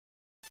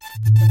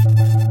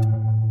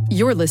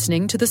You're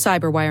listening to the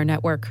Cyberwire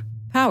Network,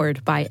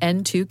 powered by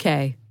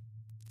N2K.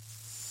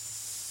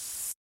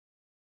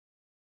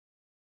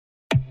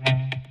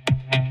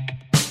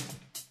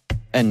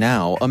 And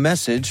now, a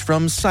message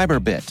from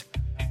Cyberbit.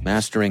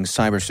 Mastering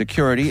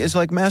cybersecurity is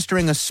like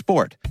mastering a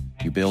sport.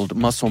 You build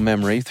muscle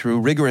memory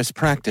through rigorous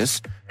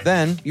practice,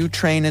 then you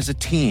train as a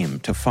team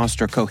to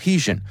foster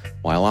cohesion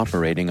while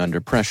operating under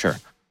pressure.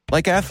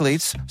 Like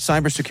athletes,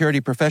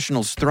 cybersecurity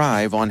professionals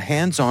thrive on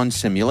hands-on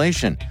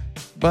simulation.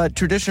 But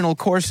traditional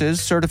courses,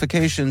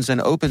 certifications, and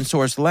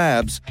open-source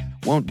labs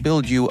won't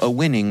build you a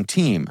winning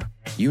team.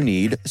 You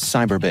need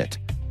Cyberbit.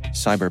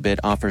 Cyberbit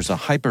offers a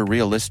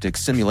hyper-realistic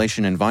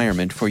simulation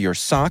environment for your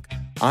SOC,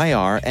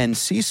 IR, and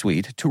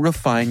C-suite to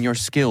refine your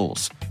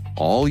skills,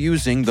 all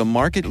using the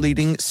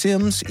market-leading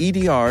SIMs,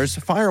 EDRs,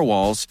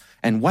 firewalls,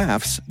 and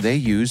WAFs they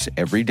use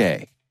every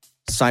day.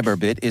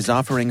 Cyberbit is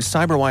offering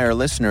Cyberwire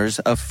listeners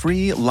a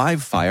free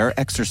live-fire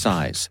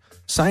exercise.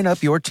 Sign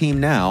up your team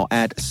now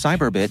at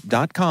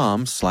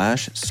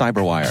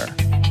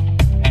cyberbit.com/cyberwire.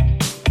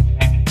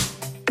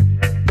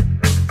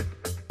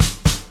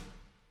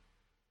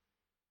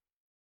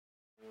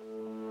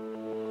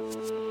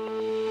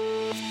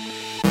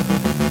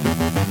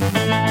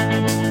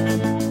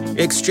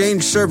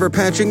 Exchange server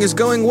patching is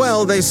going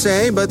well, they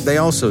say, but they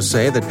also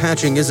say that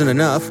patching isn't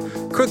enough.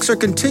 Crooks are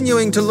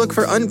continuing to look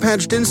for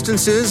unpatched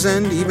instances,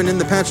 and even in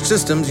the patched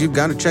systems, you've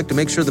got to check to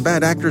make sure the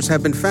bad actors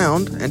have been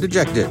found and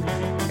ejected.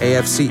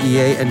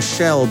 AFCEA and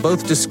Shell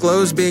both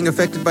disclose being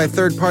affected by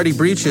third-party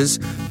breaches.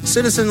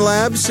 Citizen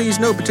Labs sees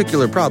no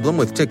particular problem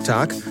with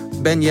TikTok.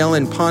 Ben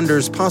Yellen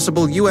ponders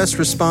possible U.S.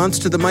 response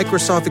to the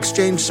Microsoft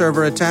Exchange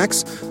server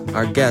attacks.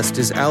 Our guest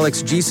is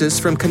Alex Jesus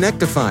from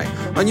Connectify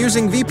on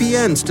using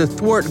VPNs to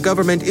thwart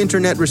government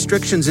internet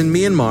restrictions in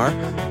Myanmar.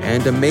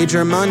 And a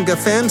major manga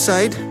fan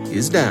site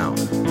is down.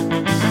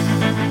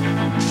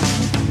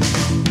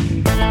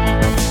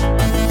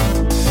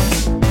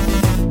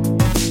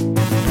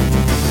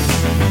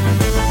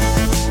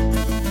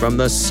 From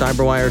the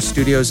Cyberwire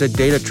studios at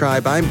Data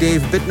Tribe, I'm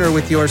Dave Bittner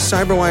with your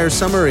Cyberwire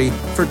summary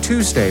for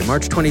Tuesday,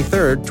 March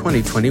 23rd,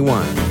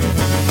 2021.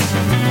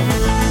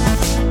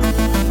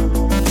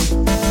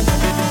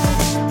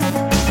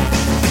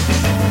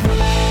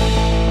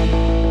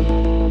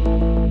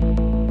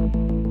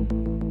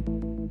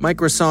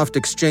 Microsoft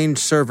Exchange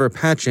server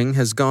patching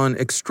has gone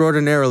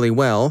extraordinarily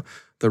well,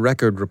 the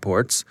record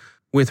reports,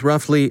 with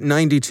roughly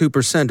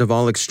 92% of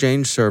all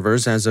Exchange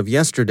servers as of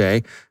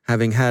yesterday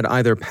having had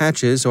either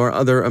patches or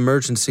other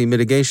emergency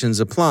mitigations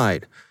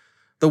applied.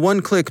 The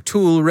one-click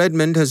tool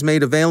Redmond has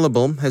made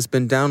available has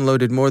been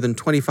downloaded more than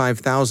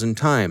 25,000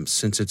 times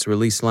since its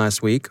release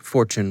last week,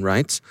 Fortune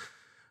writes.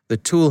 The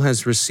tool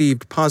has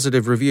received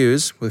positive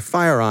reviews, with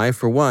FireEye,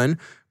 for one,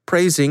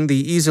 praising the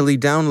easily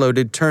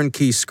downloaded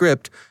turnkey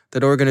script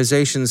that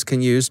organizations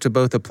can use to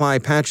both apply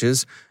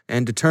patches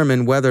and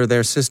determine whether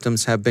their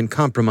systems have been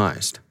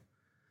compromised.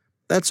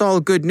 That's all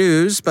good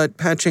news, but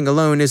patching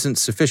alone isn't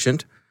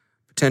sufficient.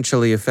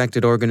 Potentially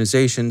affected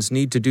organizations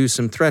need to do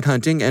some threat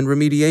hunting and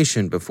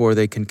remediation before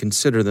they can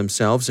consider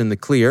themselves in the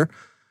clear.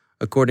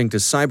 According to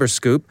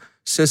Cyberscoop,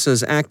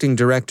 CISA's acting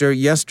director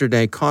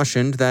yesterday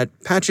cautioned that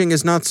patching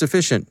is not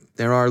sufficient.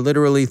 There are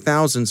literally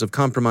thousands of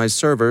compromised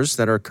servers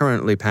that are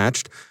currently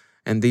patched,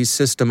 and these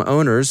system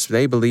owners,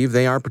 they believe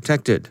they are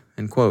protected,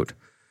 end quote.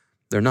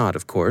 They're not,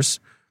 of course.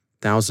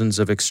 Thousands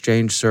of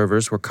Exchange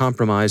servers were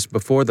compromised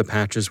before the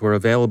patches were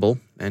available,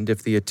 and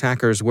if the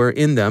attackers were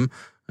in them,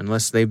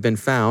 unless they've been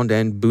found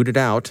and booted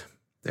out,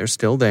 they're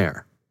still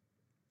there.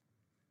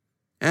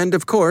 And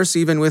of course,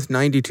 even with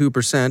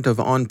 92% of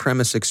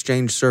on-premise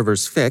Exchange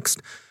servers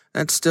fixed,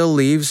 that still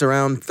leaves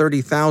around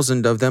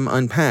 30,000 of them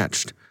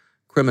unpatched.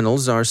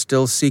 Criminals are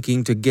still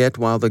seeking to get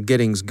while the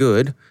getting's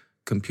good.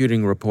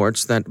 Computing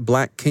reports that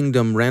Black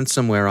Kingdom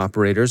ransomware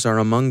operators are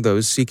among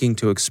those seeking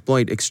to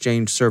exploit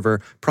Exchange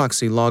server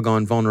proxy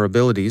logon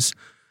vulnerabilities.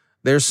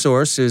 Their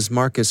source is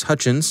Marcus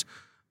Hutchins,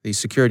 the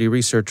security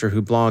researcher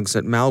who blogs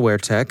at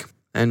MalwareTech,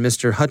 and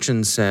Mr.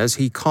 Hutchins says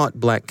he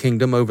caught Black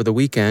Kingdom over the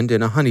weekend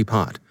in a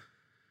honeypot.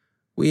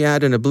 We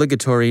add an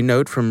obligatory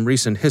note from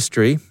recent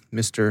history.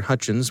 Mr.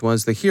 Hutchins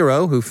was the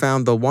hero who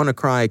found the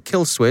WannaCry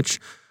kill switch,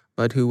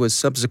 but who was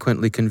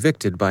subsequently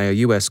convicted by a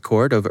U.S.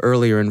 court of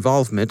earlier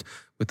involvement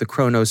with the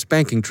Kronos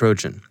banking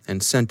Trojan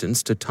and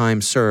sentenced to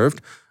time served,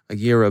 a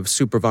year of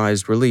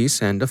supervised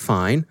release, and a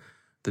fine.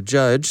 The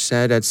judge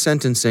said at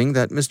sentencing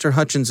that Mr.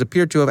 Hutchins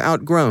appeared to have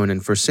outgrown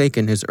and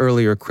forsaken his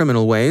earlier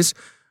criminal ways,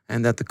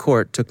 and that the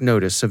court took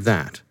notice of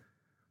that.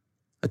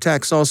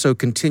 Attacks also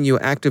continue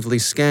actively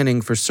scanning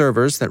for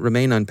servers that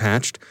remain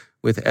unpatched,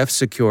 with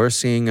F-Secure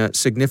seeing a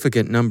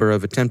significant number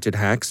of attempted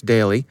hacks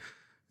daily.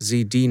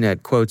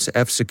 ZDNet quotes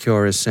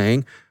F-Secure as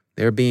saying,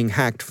 "They're being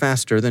hacked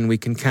faster than we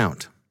can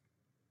count."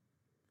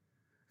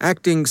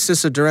 Acting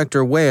CISA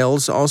Director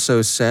Wales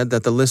also said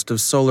that the list of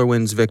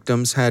SolarWinds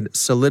victims had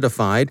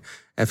solidified,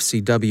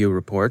 FCW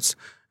reports,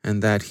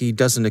 and that he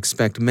doesn't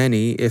expect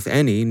many, if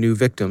any, new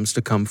victims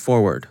to come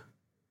forward.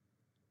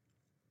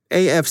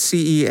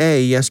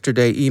 AFCEA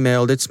yesterday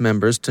emailed its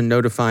members to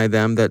notify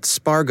them that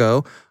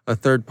Spargo, a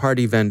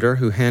third-party vendor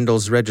who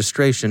handles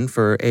registration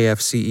for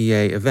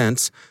AFCEA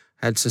events,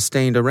 had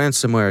sustained a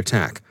ransomware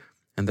attack,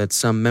 and that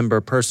some member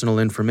personal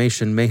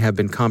information may have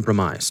been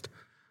compromised.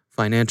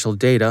 Financial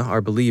data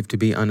are believed to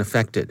be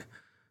unaffected.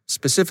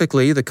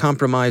 Specifically, the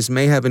compromise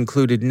may have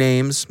included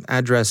names,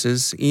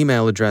 addresses,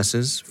 email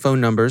addresses,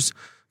 phone numbers,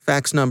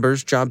 fax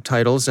numbers, job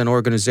titles, and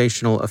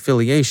organizational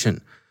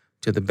affiliation.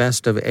 To the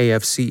best of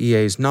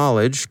AFCEA's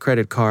knowledge,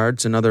 credit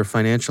cards and other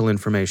financial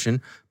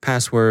information,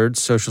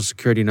 passwords, social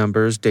security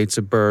numbers, dates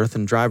of birth,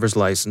 and driver's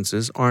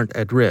licenses aren't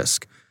at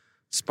risk.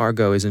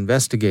 Spargo is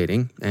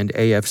investigating, and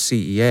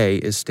AFCEA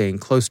is staying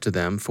close to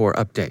them for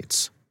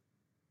updates.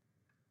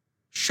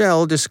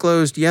 Shell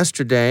disclosed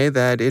yesterday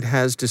that it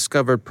has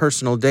discovered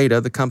personal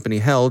data the company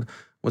held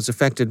was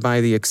affected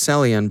by the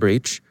Excellion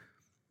breach.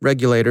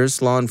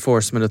 Regulators, law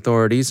enforcement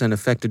authorities, and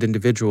affected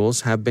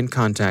individuals have been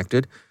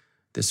contacted.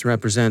 This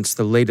represents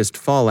the latest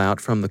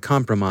fallout from the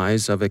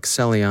compromise of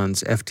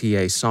Excellion's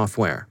FTA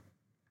software.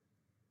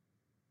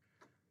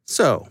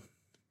 So,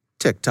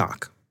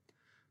 TikTok.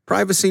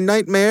 Privacy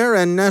nightmare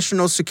and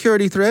national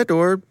security threat,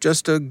 or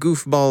just a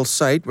goofball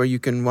site where you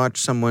can watch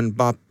someone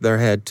bop their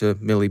head to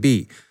Millie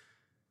B?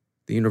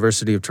 The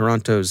University of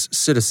Toronto's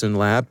Citizen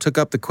Lab took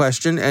up the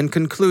question and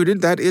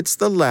concluded that it's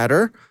the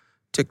latter.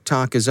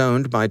 TikTok is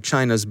owned by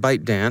China's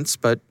ByteDance,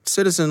 but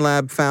Citizen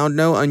Lab found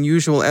no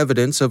unusual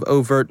evidence of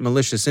overt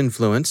malicious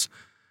influence.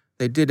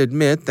 They did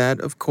admit that,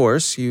 of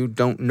course, you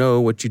don't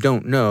know what you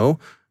don't know,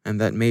 and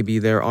that maybe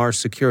there are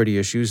security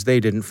issues they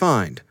didn't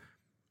find.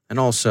 And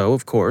also,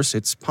 of course,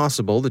 it's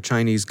possible the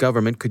Chinese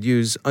government could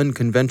use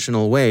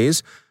unconventional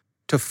ways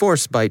to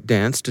force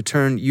ByteDance to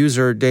turn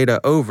user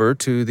data over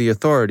to the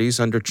authorities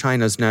under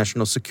China's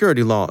national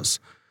security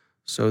laws.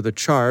 So the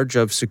charge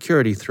of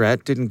security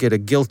threat didn't get a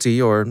guilty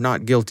or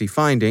not guilty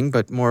finding,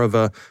 but more of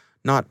a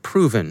not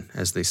proven,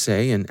 as they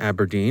say in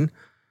Aberdeen.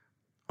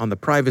 On the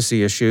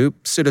privacy issue,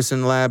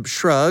 Citizen Lab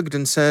shrugged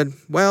and said,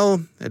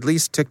 well, at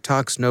least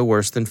TikTok's no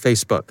worse than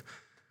Facebook,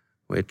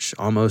 which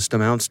almost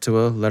amounts to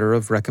a letter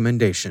of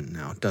recommendation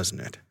now, doesn't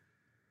it?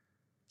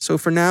 So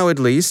for now, at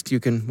least, you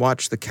can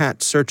watch the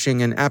cat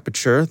searching an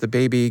aperture, the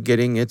baby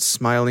getting its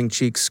smiling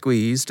cheeks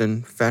squeezed,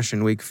 and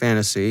Fashion Week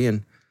fantasy,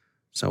 and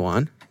so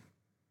on.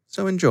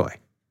 So enjoy.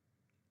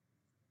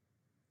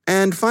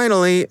 And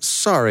finally,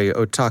 sorry,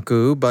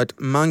 Otaku, but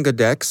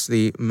MangaDex,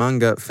 the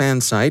manga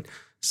fan site,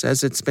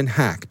 says it's been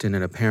hacked in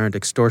an apparent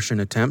extortion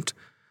attempt.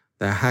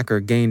 The hacker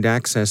gained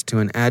access to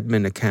an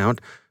admin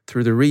account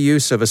through the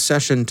reuse of a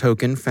session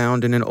token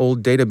found in an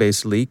old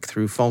database leak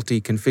through faulty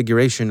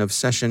configuration of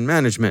session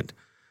management.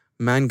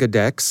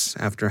 MangaDex,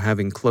 after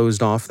having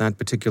closed off that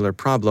particular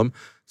problem,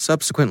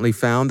 subsequently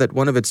found that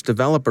one of its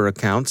developer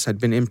accounts had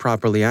been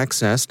improperly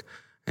accessed,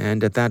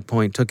 and at that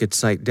point took its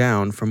site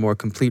down for more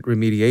complete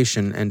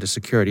remediation and a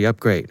security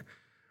upgrade.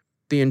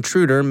 The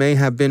intruder may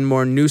have been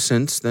more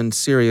nuisance than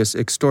serious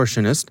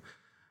extortionist.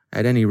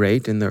 At any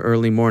rate, in the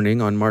early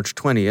morning on March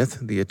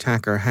 20th, the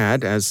attacker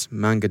had, as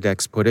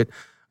MangaDex put it,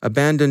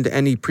 abandoned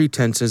any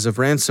pretenses of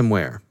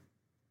ransomware.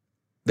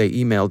 They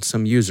emailed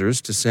some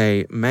users to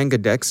say,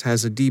 MangaDex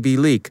has a DB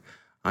leak.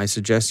 I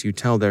suggest you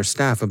tell their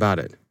staff about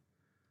it.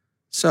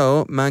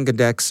 So,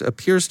 MangaDex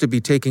appears to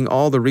be taking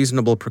all the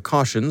reasonable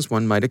precautions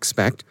one might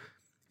expect.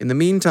 In the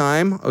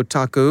meantime,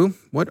 Otaku,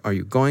 what are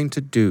you going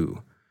to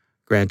do?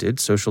 Granted,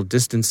 social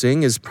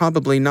distancing is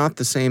probably not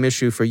the same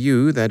issue for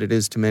you that it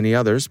is to many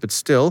others, but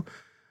still,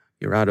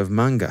 you're out of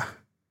manga.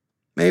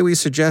 May we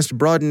suggest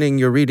broadening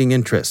your reading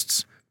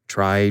interests?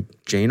 Try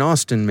Jane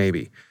Austen,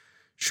 maybe.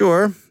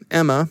 Sure,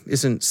 Emma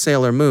isn't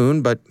Sailor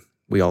Moon, but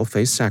we all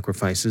face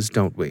sacrifices,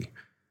 don't we?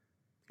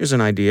 Here's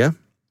an idea.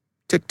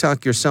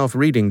 TikTok yourself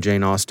reading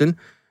Jane Austen.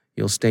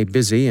 You'll stay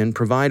busy and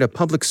provide a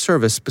public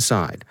service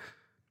beside.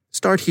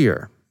 Start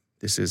here.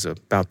 This is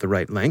about the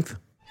right length.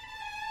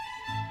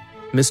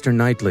 Mr.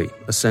 Knightley,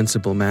 a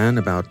sensible man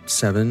about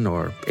 7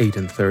 or 8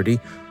 and 30,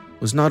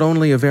 was not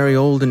only a very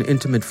old and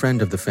intimate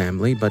friend of the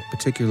family, but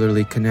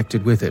particularly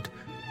connected with it,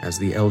 as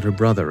the elder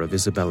brother of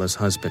Isabella's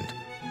husband.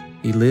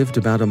 He lived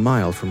about a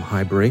mile from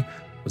Highbury,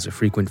 was a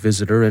frequent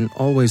visitor and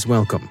always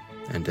welcome,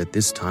 and at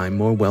this time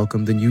more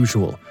welcome than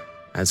usual,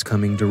 as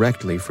coming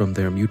directly from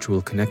their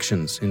mutual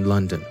connections in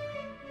London.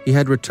 He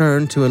had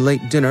returned to a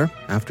late dinner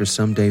after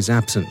some days'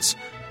 absence,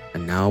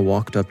 and now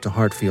walked up to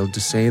Hartfield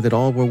to say that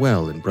all were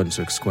well in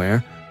Brunswick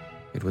Square.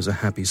 It was a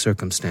happy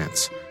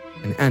circumstance,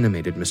 and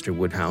animated Mr.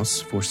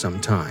 Woodhouse for some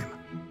time.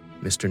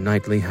 Mr.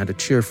 Knightley had a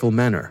cheerful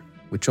manner,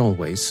 which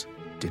always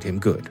did him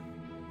good.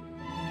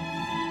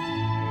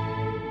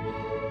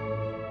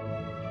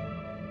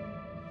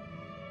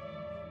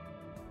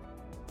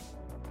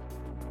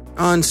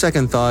 On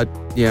second thought,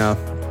 yeah,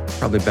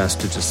 probably best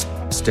to just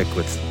stick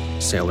with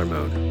Sailor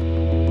Moon.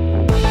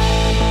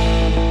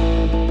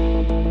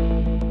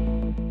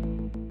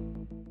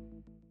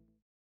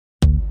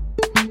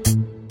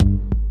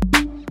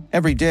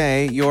 Every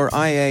day, your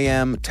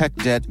IAM tech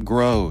debt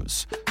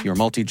grows. Your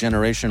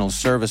multi-generational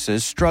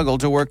services struggle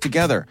to work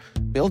together.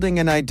 Building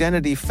an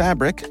identity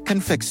fabric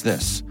can fix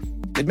this.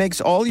 It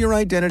makes all your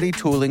identity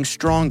tooling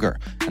stronger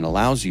and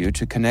allows you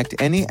to connect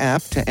any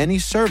app to any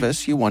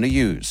service you want to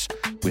use,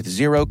 with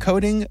zero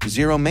coding,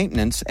 zero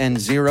maintenance, and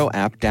zero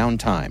app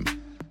downtime.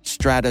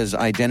 Strata's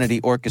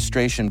identity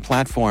orchestration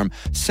platform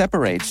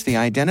separates the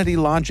identity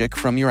logic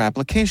from your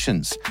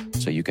applications,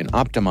 so you can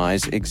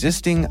optimize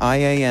existing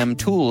IAM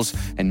tools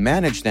and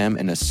manage them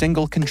in a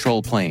single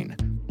control plane.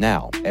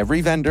 Now,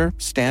 every vendor,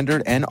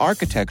 standard, and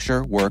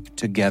architecture work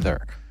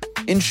together.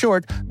 In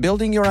short,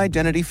 building your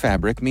identity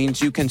fabric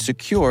means you can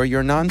secure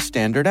your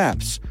non-standard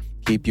apps,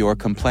 keep your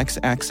complex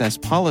access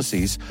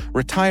policies,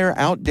 retire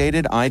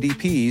outdated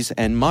IDPs,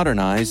 and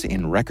modernize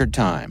in record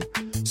time.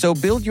 So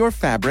build your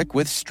fabric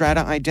with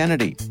Strata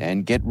Identity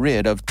and get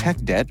rid of tech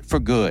debt for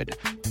good.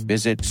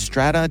 Visit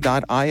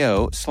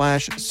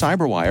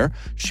strata.io/cyberwire,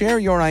 share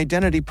your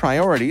identity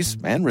priorities,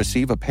 and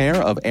receive a pair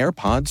of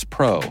AirPods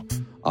Pro.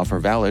 Offer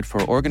valid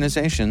for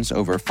organizations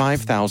over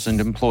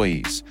 5,000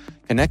 employees.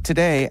 Connect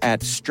today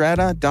at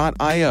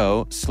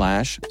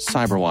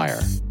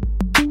strata.io/cyberwire.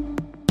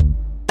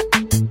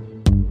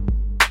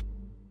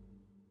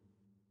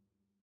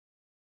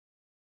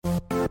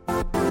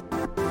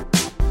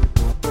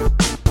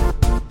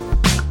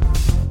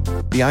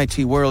 The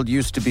IT world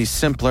used to be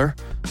simpler.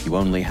 You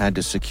only had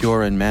to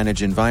secure and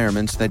manage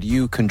environments that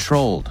you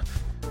controlled.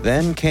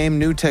 Then came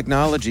new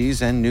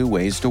technologies and new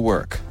ways to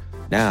work.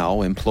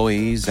 Now,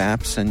 employees,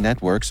 apps, and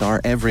networks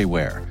are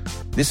everywhere.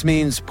 This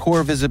means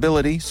poor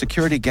visibility,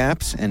 security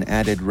gaps, and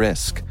added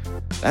risk.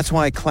 That's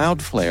why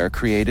Cloudflare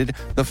created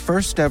the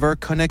first-ever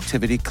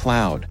connectivity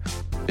cloud.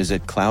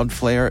 Visit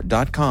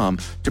cloudflare.com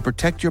to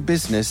protect your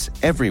business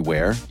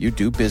everywhere you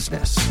do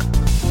business.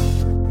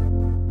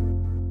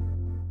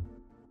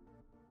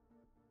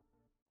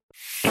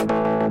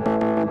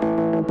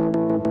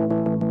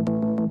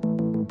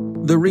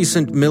 The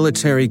recent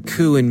military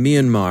coup in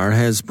Myanmar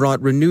has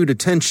brought renewed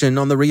attention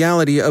on the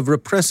reality of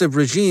repressive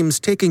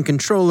regimes taking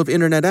control of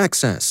internet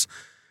access.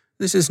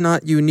 This is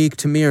not unique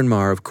to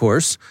Myanmar, of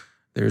course.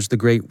 There's the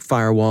Great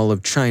Firewall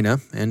of China,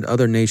 and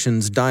other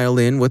nations dial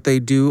in what they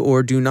do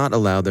or do not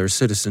allow their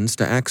citizens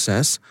to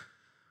access.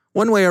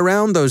 One way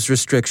around those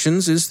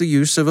restrictions is the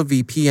use of a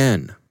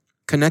VPN.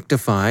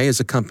 Connectify is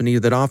a company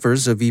that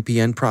offers a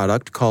VPN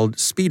product called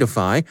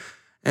Speedify,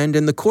 and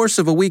in the course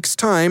of a week's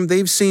time,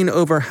 they've seen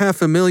over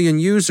 500,000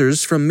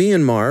 users from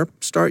Myanmar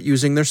start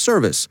using their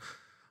service.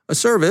 A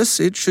service,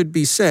 it should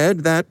be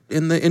said, that,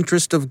 in the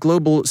interest of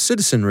global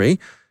citizenry,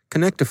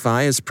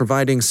 Connectify is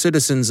providing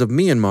citizens of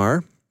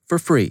Myanmar for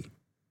free.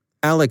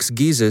 Alex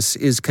Gizis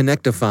is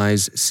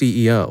Connectify's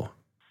CEO.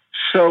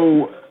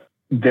 So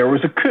there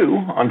was a coup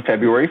on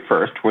February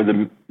 1st where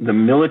the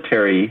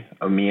military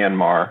of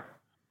Myanmar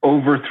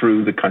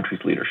overthrew the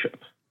country's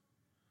leadership.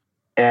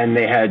 And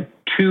they had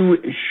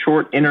 2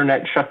 short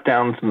internet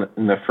shutdowns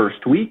in the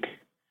first week,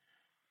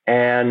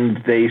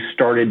 and they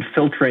started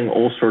filtering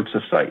all sorts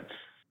of sites.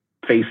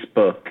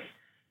 Facebook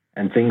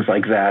and things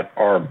like that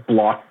are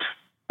blocked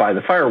by the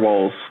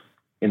firewalls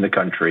in the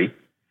country.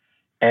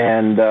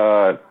 And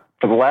for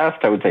the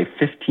last, I would say,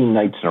 15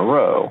 nights in a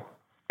row,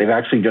 they've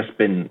actually just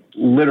been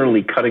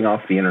literally cutting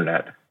off the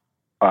internet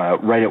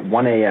right at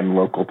 1 a.m.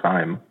 local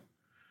time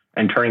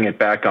and turning it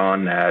back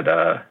on at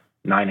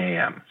 9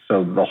 a.m.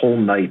 So the whole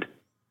night,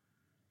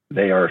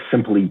 they are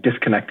simply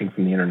disconnecting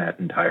from the internet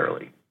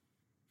entirely.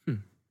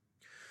 You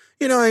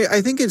know,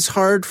 I think it's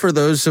hard for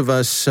those of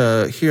us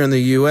here in the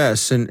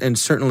U.S., and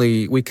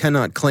certainly we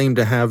cannot claim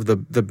to have the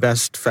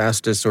best,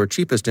 fastest, or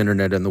cheapest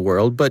internet in the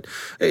world, but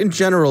in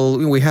general,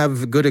 we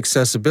have good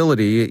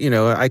accessibility. You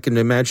know, I can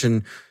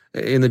imagine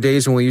in the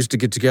days when we used to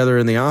get together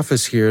in the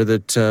office here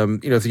that,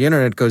 if the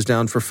internet goes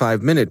down for 5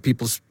 minutes,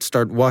 people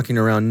start walking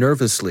around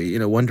nervously,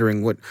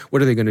 wondering what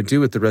are they going to do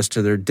with the rest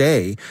of their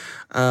day.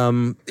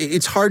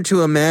 It's hard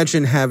to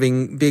imagine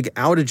having big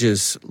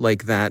outages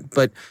like that.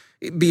 But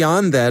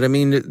beyond that, I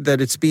mean,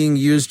 that it's being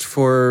used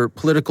for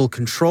political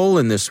control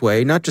in this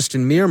way, not just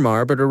in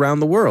Myanmar, but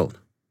around the world.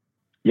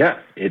 Yeah,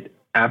 it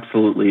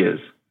absolutely is.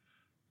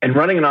 And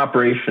running an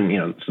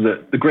operation, so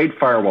the Great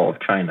Firewall of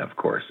China, of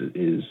course,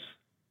 is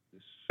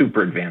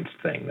super advanced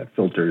thing that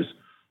filters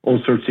all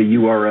sorts of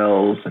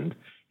URLs and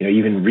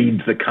even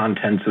reads the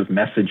contents of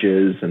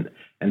messages and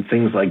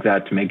things like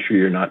that to make sure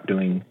you're not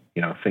doing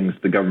things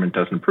the government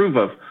doesn't approve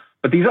of.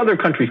 But these other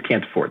countries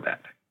can't afford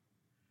that. I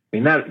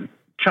mean, that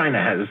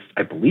China has,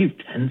 I believe,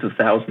 tens of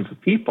thousands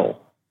of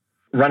people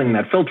running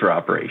that filter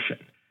operation.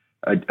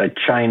 A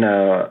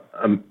China,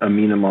 a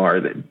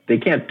Myanmar, they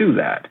can't do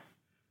that.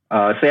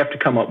 So they have to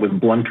come up with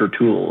blunter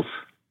tools,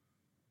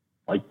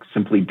 like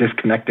simply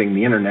disconnecting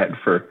the internet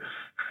for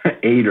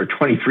 8 or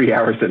 23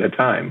 hours at a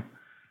time.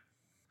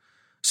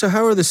 So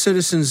how are the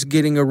citizens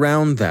getting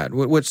around that?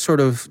 What sort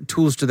of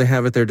tools do they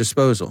have at their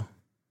disposal?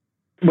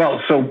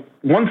 Well, so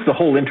once the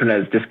whole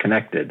internet is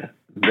disconnected,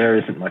 there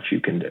isn't much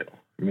you can do.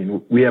 I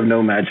mean, we have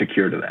no magic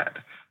cure to that.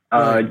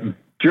 Right.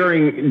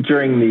 During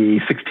the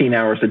 16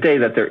 hours a day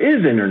that there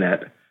is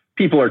internet,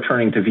 people are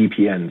turning to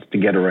VPNs to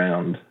get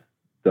around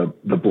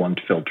the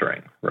blunt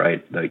filtering,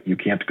 right? You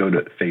can't go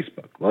to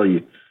Facebook. Well,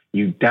 you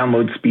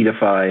download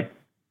Speedify,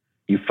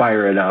 you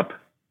fire it up,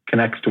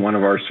 connects to one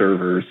of our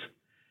servers,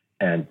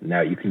 and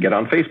now you can get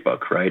on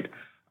Facebook, right?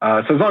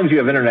 So as long as you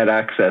have internet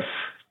access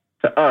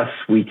to us,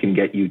 we can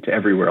get you to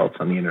everywhere else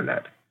on the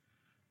internet.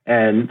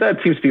 And that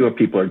seems to be what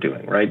people are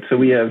doing, right? So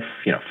we have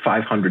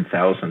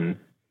 500,000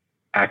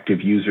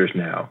 active users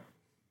now,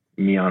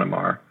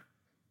 Myanmar.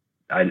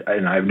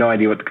 And I have no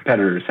idea what the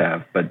competitors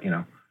have, but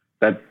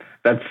that's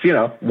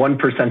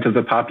 1% of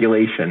the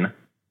population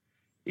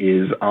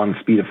is on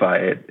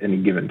Speedify at any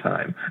given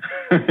time.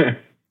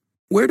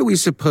 Where do we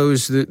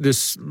suppose that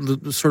this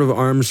sort of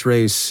arms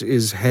race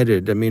is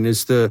headed? I mean,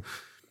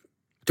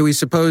 do we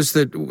suppose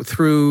that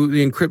through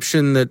the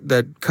encryption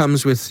that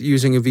comes with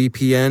using a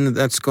VPN,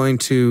 that's going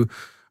to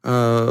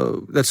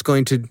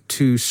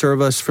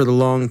serve us for the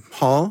long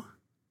haul?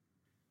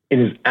 It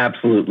is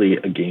absolutely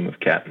a game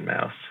of cat and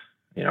mouse.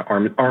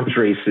 Arms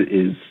race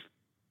is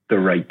the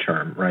right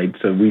term, right?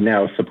 So we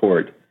now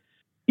support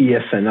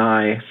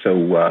ESNI. So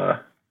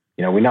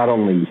we not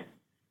only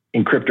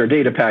encrypt our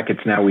data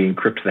packets, now we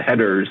encrypt the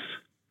headers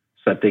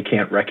so that they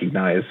can't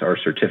recognize our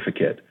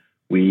certificate.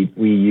 We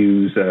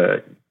use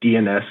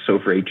DNS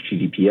over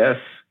HTTPS,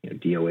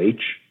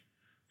 DOH,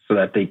 so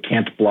that they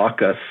can't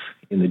block us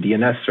in the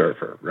DNS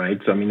server, right?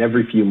 So,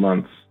 every few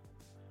months,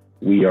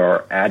 we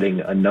are adding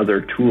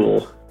another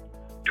tool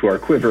to our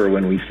quiver.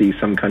 When we see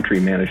some country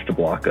manage to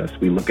block us,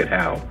 we look at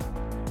how,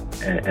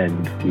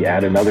 and we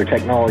add another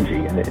technology,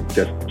 and it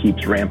just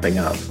keeps ramping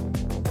up.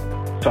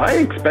 So I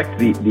expect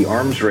the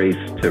arms race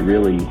to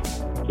really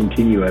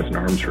continue as an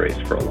arms race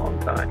for a long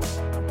time.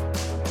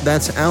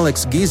 That's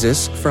Alex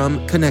Gizis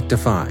from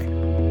Connectify.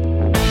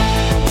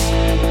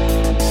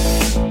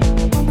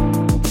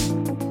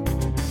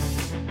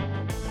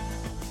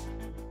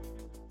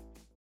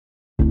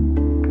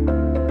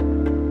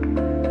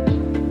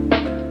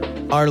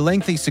 Are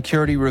lengthy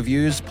security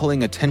reviews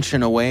pulling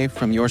attention away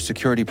from your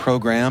security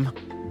program?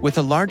 With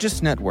the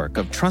largest network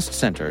of trust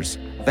centers,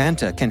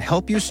 Vanta can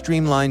help you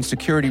streamline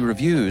security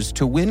reviews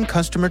to win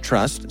customer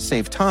trust,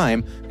 save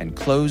time, and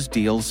close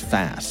deals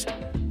fast.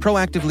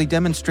 Proactively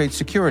demonstrate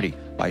security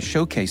by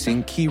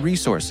showcasing key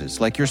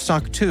resources like your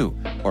SOC 2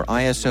 or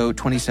ISO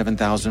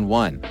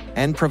 27001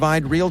 and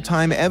provide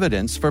real-time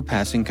evidence for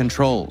passing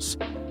controls.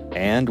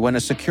 And when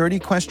a security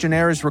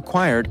questionnaire is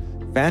required,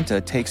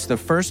 Vanta takes the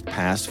first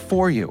pass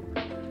for you.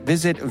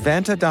 Visit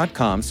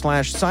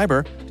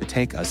vanta.com/cyber to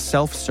take a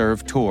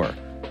self-serve tour.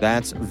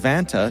 That's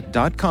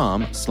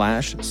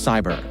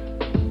vanta.com/cyber.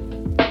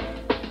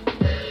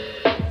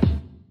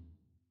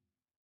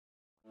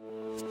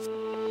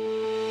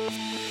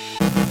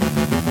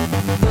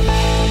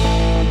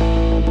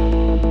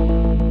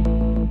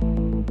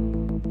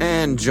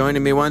 And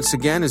joining me once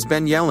again is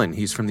Ben Yelin.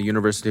 He's from the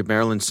University of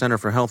Maryland Center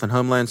for Health and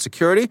Homeland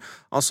Security,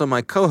 also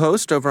my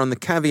co-host over on the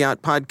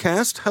Caveat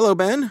podcast. Hello,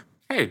 Ben.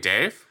 Hey,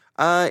 Dave.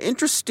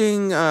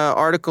 Interesting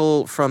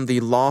article from the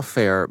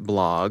Lawfare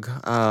blog.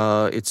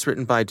 It's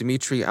written by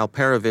Dmitry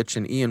Alperovich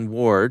and Ian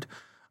Ward,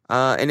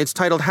 and it's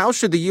titled, How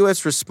Should the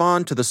U.S.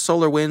 Respond to the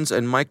SolarWinds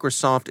and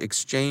Microsoft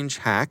Exchange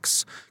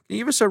Hacks? Can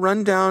you give us a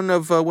rundown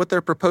of what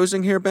they're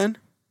proposing here, Ben?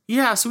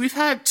 Yeah, so we've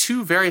had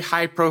two very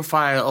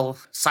high-profile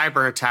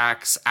cyber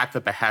attacks at the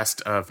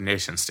behest of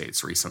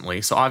nation-states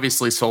recently. So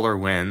obviously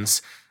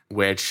SolarWinds,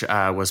 which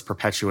was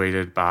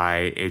perpetuated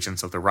by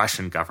agents of the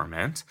Russian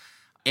government.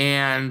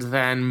 And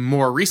then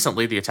more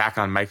recently, the attack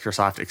on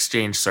Microsoft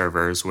Exchange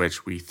servers,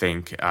 which we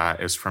think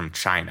is from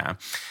China.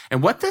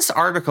 And what this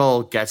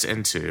article gets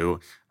into,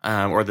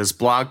 or this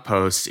blog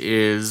post,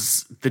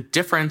 is the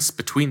difference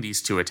between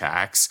these two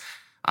attacks,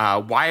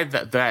 why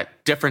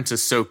that difference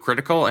is so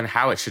critical, and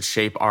how it should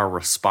shape our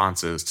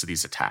responses to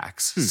these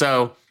attacks.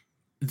 So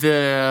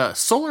the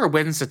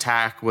SolarWinds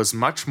attack was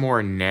much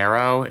more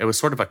narrow. It was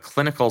sort of a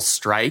clinical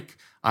strike.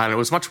 And it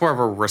was much more of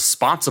a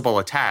responsible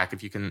attack,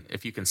 if you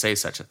can say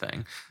such a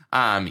thing.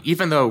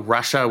 Even though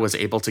Russia was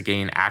able to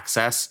gain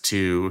access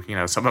to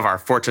some of our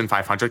Fortune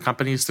 500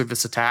 companies through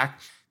this attack,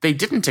 they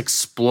didn't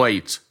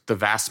exploit the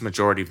vast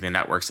majority of the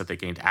networks that they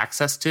gained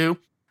access to.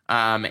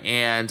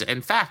 And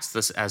in fact,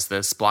 as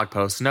this blog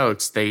post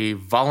notes, they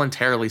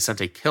voluntarily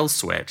sent a kill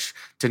switch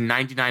to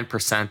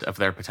 99% of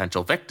their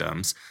potential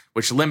victims,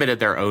 which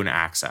limited their own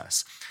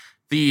access.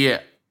 The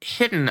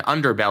hidden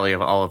underbelly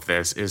of all of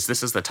this is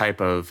the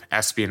type of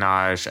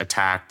espionage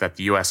attack that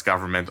the U.S.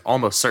 government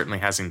almost certainly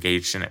has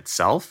engaged in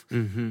itself.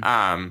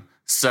 Mm-hmm.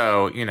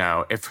 So,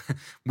 if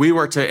we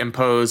were to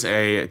impose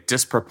a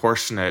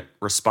disproportionate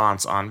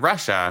response on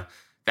Russia,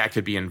 that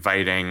could be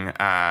inviting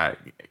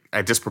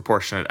a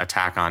disproportionate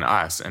attack on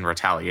us in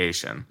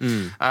retaliation.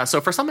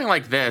 So for something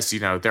like this,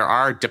 there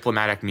are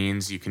diplomatic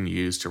means you can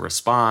use to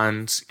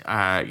respond,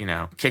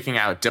 kicking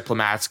out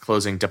diplomats,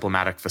 closing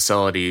diplomatic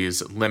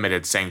facilities,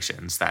 limited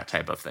sanctions, that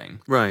type of thing.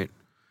 Right.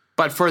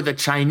 But for the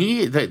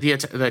Chinese,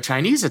 the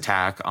Chinese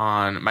attack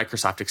on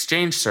Microsoft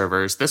Exchange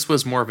servers, this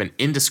was more of an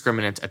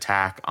indiscriminate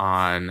attack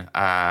on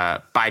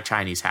by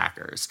Chinese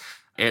hackers.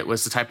 It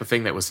was the type of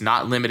thing that was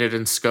not limited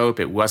in scope.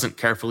 It wasn't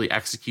carefully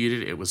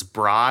executed. It was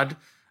broad.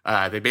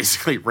 They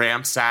basically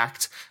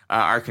ransacked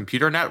our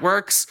computer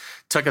networks,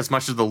 took as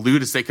much of the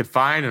loot as they could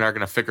find, and are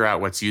going to figure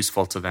out what's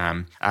useful to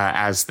them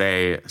as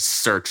they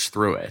search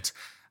through it.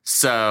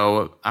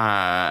 So,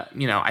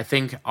 I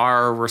think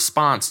our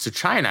response to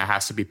China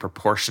has to be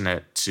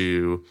proportionate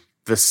to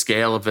the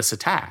scale of this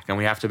attack. And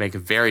we have to make it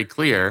very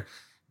clear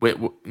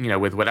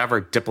with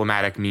whatever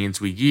diplomatic means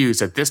we use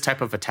that this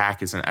type of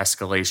attack is an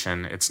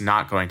escalation. It's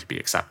not going to be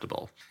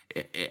acceptable.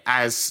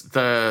 As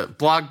the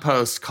blog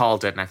post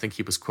called it, and I think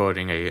he was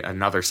quoting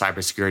another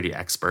cybersecurity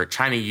expert,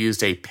 China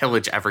used a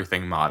pillage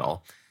everything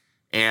model.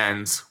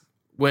 And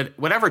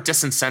whatever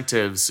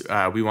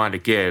disincentives we want to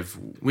give,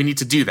 we need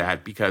to do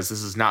that because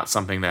this is not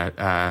something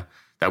that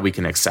we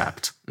can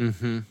accept.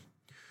 Mm-hmm.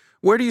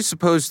 Where do you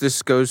suppose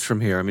this goes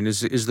from here? I mean,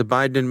 is the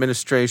Biden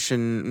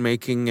administration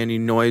making any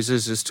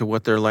noises as to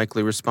what their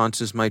likely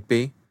responses might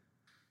be?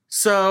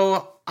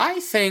 So I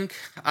think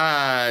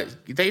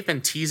they've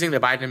been teasing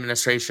the Biden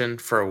administration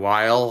for a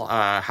while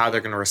how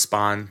they're going to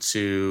respond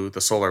to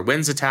the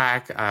SolarWinds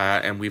attack,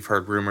 and we've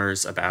heard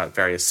rumors about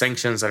various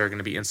sanctions that are going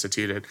to be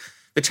instituted.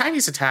 The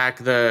Chinese attack,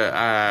 the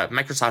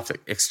Microsoft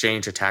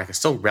Exchange attack, is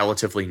still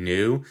relatively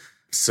new.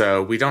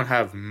 So we don't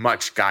have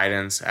much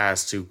guidance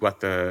as to what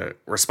the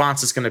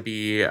response is going to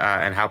be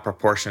and how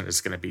proportionate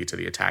it's going to be to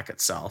the attack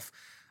itself.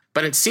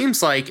 But it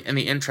seems like in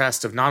the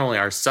interest of not only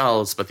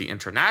ourselves, but the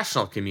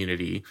international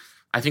community,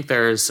 I think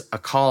there's a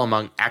call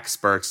among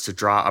experts to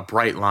draw a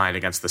bright line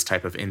against this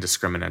type of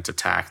indiscriminate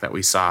attack that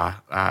we saw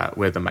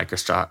with the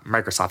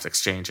Microsoft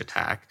Exchange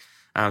attack.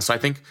 So I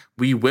think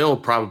we will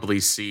probably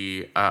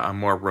see a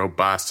more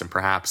robust and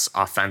perhaps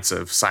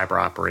offensive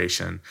cyber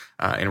operation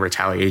in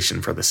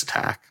retaliation for this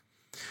attack.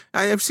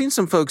 I've seen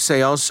some folks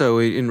say also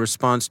in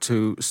response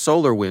to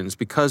SolarWinds,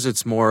 because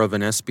it's more of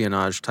an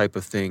espionage type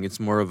of thing, it's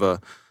more of a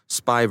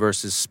spy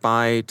versus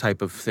spy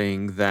type of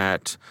thing,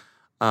 that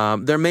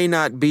there may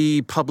not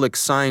be public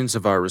signs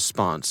of our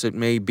response. It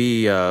may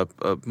be a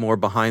more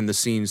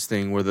behind-the-scenes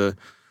thing where the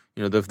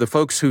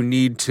folks who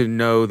need to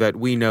know that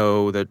we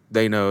know that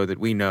they know that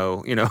we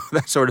know,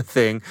 that sort of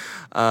thing.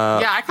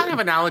 I kind of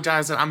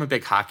analogize it. I'm a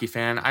big hockey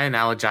fan. I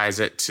analogize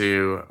it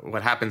to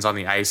what happens on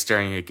the ice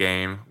during a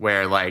game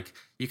where,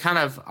 you kind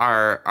of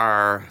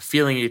are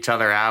feeling each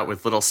other out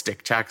with little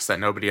stick checks that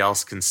nobody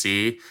else can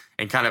see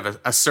and kind of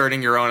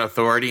asserting your own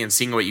authority and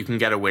seeing what you can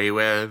get away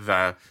with,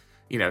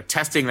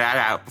 testing that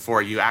out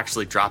before you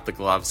actually drop the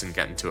gloves and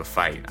get into a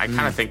fight. I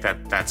kind of think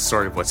that that's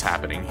sort of what's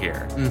happening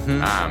here,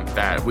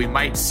 that we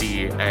might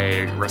see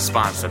a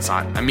response that's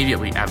not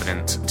immediately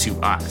evident to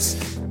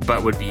us,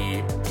 but would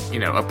be,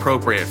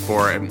 appropriate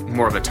for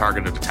more of a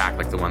targeted attack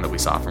like the one that we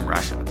saw from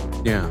Russia.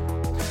 Yeah.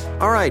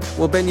 All right.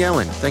 Well, Ben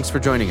Yelin, thanks for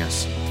joining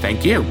us.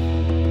 Thank you.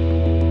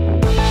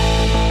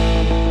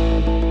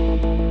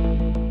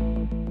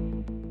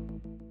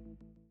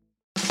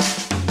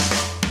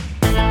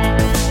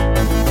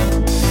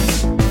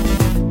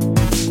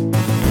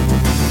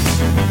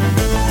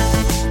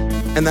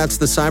 And that's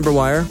the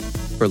Cyberwire.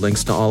 For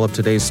links to all of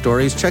today's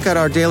stories, check out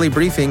our daily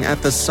briefing at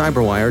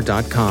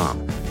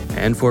thecyberwire.com.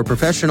 And for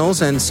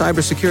professionals and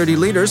cybersecurity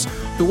leaders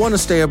who want to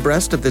stay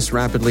abreast of this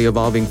rapidly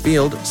evolving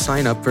field,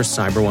 sign up for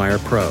Cyberwire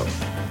Pro.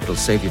 It'll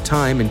save you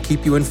time and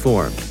keep you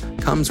informed.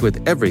 Comes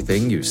with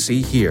everything you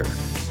see here.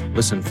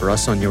 Listen for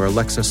us on your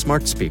Alexa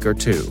smart speaker,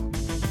 too.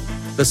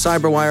 The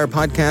Cyberwire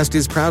podcast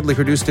is proudly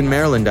produced in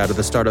Maryland out of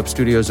the startup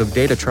studios of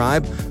Data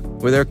Tribe,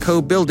 where they're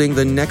co-building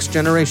the next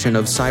generation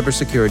of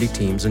cybersecurity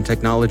teams and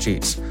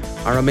technologies.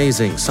 Our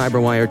amazing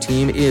Cyberwire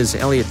team is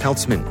Elliot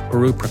Peltzman,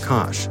 Guru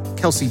Prakash,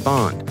 Kelsey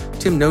Bond,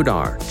 Tim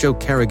Nodar, Joe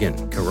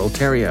Kerrigan, Carol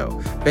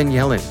Terrio, Ben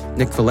Yelin,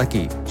 Nick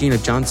Valecki, Gina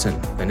Johnson,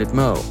 Bennett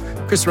Moe,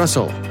 Chris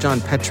Russell, John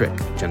Petrick,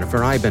 Jennifer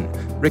Iben,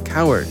 Rick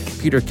Howard,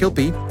 Peter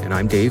Kilpie, and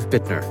I'm Dave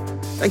Bittner.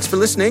 Thanks for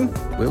listening.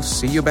 We'll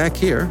see you back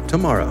here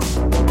tomorrow.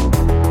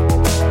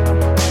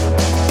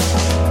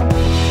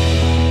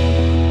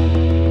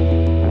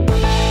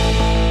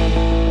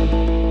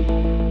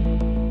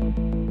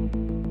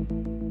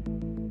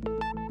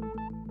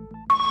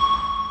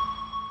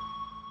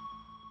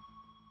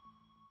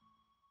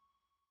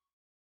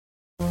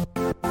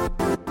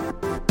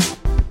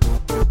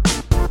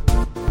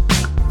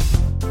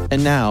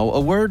 And now, a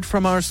word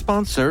from our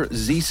sponsor,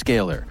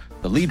 Zscaler,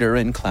 the leader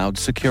in cloud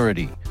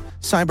security.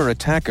 Cyber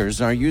attackers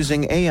are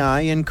using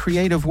AI in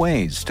creative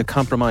ways to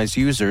compromise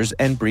users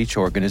and breach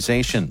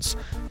organizations.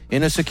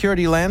 In a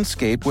security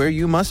landscape where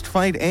you must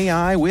fight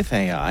AI with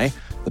AI,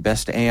 the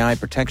best AI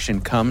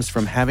protection comes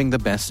from having the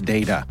best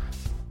data.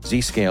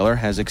 Zscaler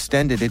has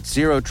extended its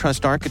Zero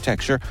Trust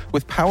architecture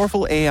with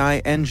powerful AI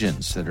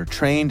engines that are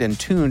trained and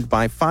tuned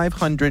by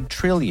 500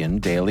 trillion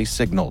daily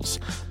signals.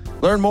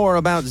 Learn more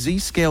about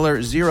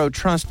Zscaler Zero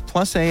Trust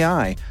Plus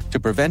AI to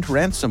prevent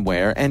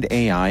ransomware and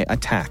AI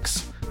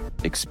attacks.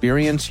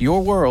 Experience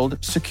your world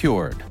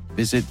secured.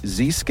 Visit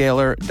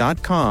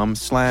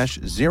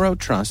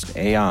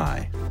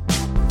zscaler.com/zerotrustai.